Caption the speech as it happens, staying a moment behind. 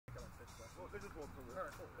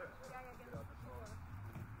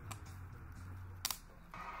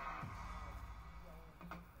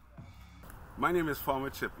My name is Farmer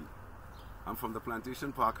Chippy. I'm from the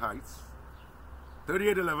Plantation Park Heights,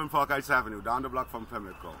 3811 Park Heights Avenue, down the block from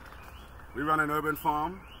Pimlico. We run an urban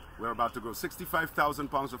farm. We're about to grow 65,000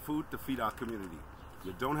 pounds of food to feed our community.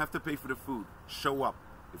 You don't have to pay for the food. Show up.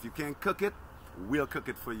 If you can't cook it, we'll cook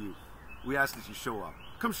it for you. We ask that you show up.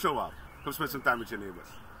 Come show up. Come spend some time with your neighbors.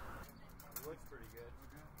 It looks pretty good.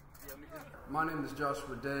 My name is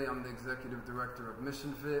Joshua Day. I'm the Executive Director of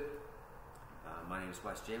Mission Fit. My name is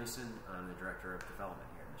Wes Jameson. I'm the Director of Development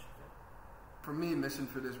here at Mission Fit. For me, Mission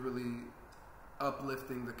Fit is really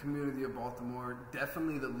uplifting the community of Baltimore.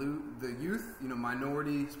 Definitely the youth,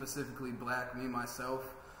 minority, specifically black, me,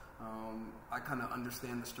 myself. I kind of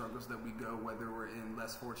understand the struggles that we go, whether we're in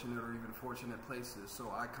less fortunate or even fortunate places.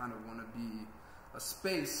 So I kind of want to be a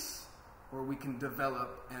space where we can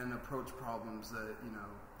develop and approach problems that,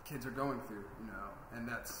 kids are going through, and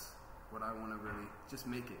that's what I want to really just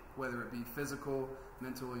make it, whether it be physical,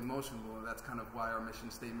 mental, emotional. That's kind of why our mission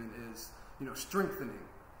statement is, strengthening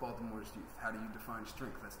Baltimore's youth. How do you define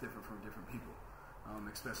strength? That's different from different people,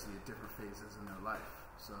 especially at different phases in their life.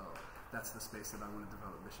 So that's the space that I want to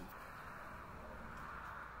develop Mission.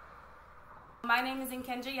 My name is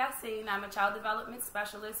Nkenja Yassine. I'm a child development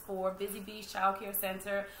specialist for Busy Bees Child Care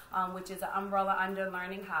Center, which is an umbrella under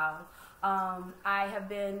Learning How. I have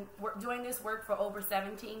been doing this work for over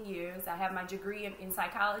 17 years. I have my degree in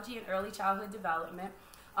psychology and early childhood development.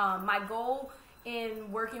 My goal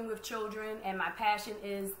in working with children and my passion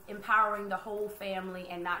is empowering the whole family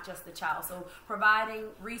and not just the child. So providing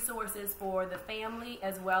resources for the family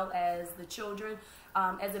as well as the children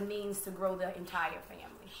as a means to grow the entire family.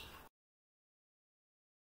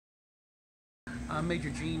 I'm Major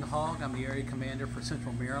Gene Hogg. I'm the Area Commander for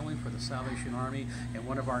Central Maryland for the Salvation Army, and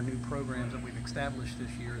one of our new programs that we've established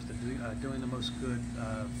this year is the Doing the Most Good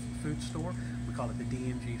food store. We call it the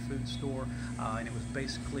DMG food store, and it was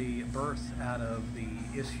basically birthed out of the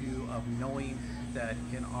issue of knowing that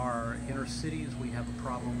in our inner cities we have a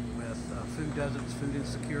problem with food deserts, food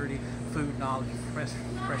insecurity, food knowledge, fresh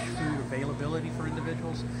food availability for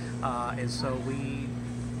individuals, and so we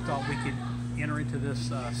thought we could enter into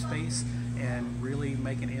this space and really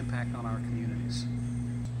make an impact on our communities.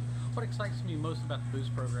 What excites me most about the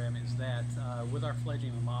Boost program is that with our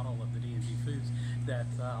fledgling model of the DMG Foods, that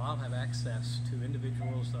I'll have access to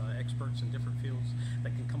individuals, experts in different fields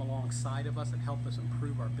that can come alongside of us and help us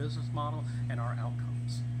improve our business model and our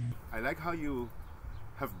outcomes. I like how you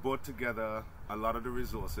have brought together a lot of the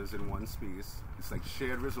resources in one space. It's like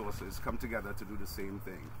shared resources come together to do the same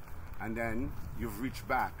thing. And then you've reached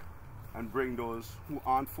back and bring those who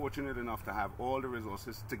aren't fortunate enough to have all the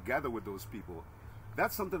resources together with those people.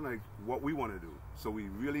 That's something like what we want to do. So we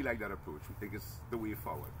really like that approach. We think it's the way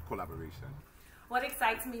forward, collaboration. What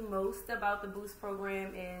excites me most about the Boost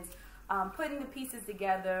program is putting the pieces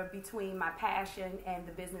together between my passion and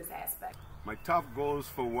the business aspect. My top goals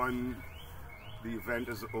for when the event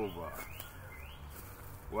is over.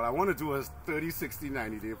 What I want to do is 30, 60,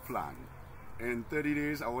 90-day plan. In 30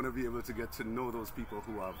 days, I want to be able to get to know those people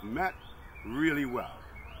who I've met really well.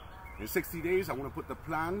 In 60 days, I want to put the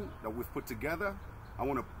plan that we've put together, I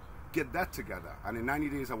want to get that together. And in 90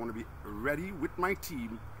 days, I want to be ready with my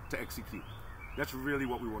team to execute. That's really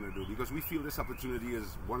what we want to do because we feel this opportunity is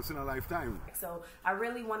once in a lifetime. So I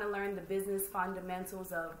really want to learn the business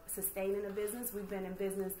fundamentals of sustaining a business. We've been in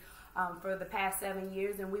business for the past 7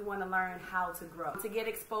 years, and we want to learn how to grow. To get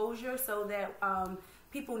exposure so that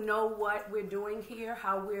people know what we're doing here,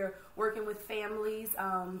 how we're working with families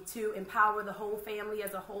to empower the whole family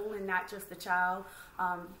as a whole and not just the child.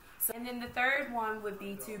 And then the third one would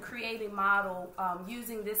be to create a model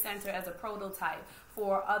using this center as a prototype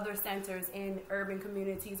for other centers in urban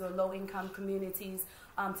communities or low-income communities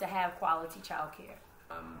to have quality child care.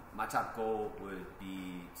 My top goal would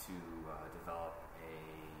be to develop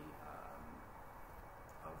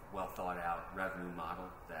a well-thought-out revenue model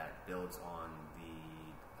that builds on the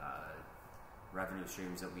revenue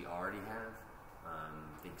streams that we already have,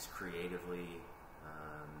 thinks creatively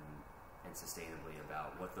and sustainably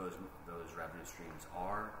about what those revenue streams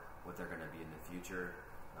are, what they're going to be in the future,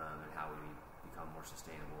 and how we become more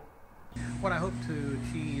sustainable. What I hope to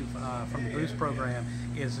achieve from the Boost program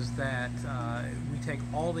is that we take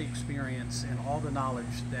all the experience and all the knowledge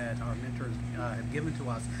that our mentors have given to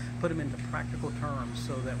us, put them into practical terms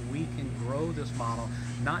so that we can grow this model,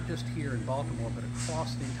 not just here in Baltimore, but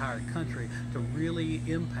across the entire country to really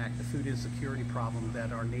impact the food insecurity problem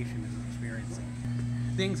that our nation is experiencing.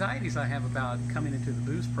 the anxieties I have about coming into the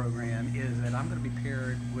boost program is that I'm going to be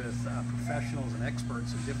paired with professionals and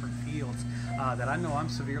experts in different fields that I know I'm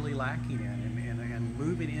severely lacking in. And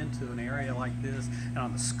moving into an area like this and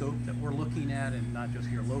on the scope that we're looking at, and not just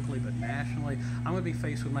here locally but nationally, I'm going to be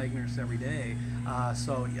faced with my ignorance every day.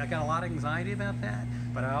 So I got a lot of anxiety about that,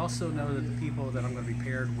 but I also know that the people that I'm going to be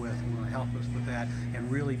paired with are going to help us with that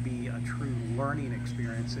and really be a true learning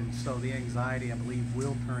experience. And so the anxiety, I believe,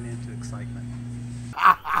 will turn into excitement.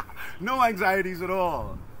 No anxieties at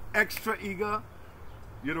all. Extra eager,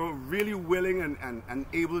 you know, really willing and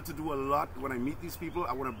able to do a lot. When I meet these people,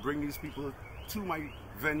 I want to bring these people to my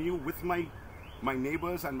venue with my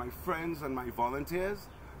neighbors and my friends and my volunteers,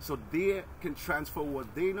 so they can transfer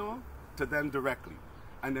what they know to them directly.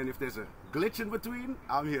 And then if there's a glitch in between,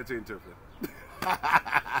 I'm here to interpret.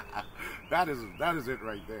 That is it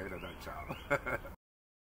right there in a nutshell.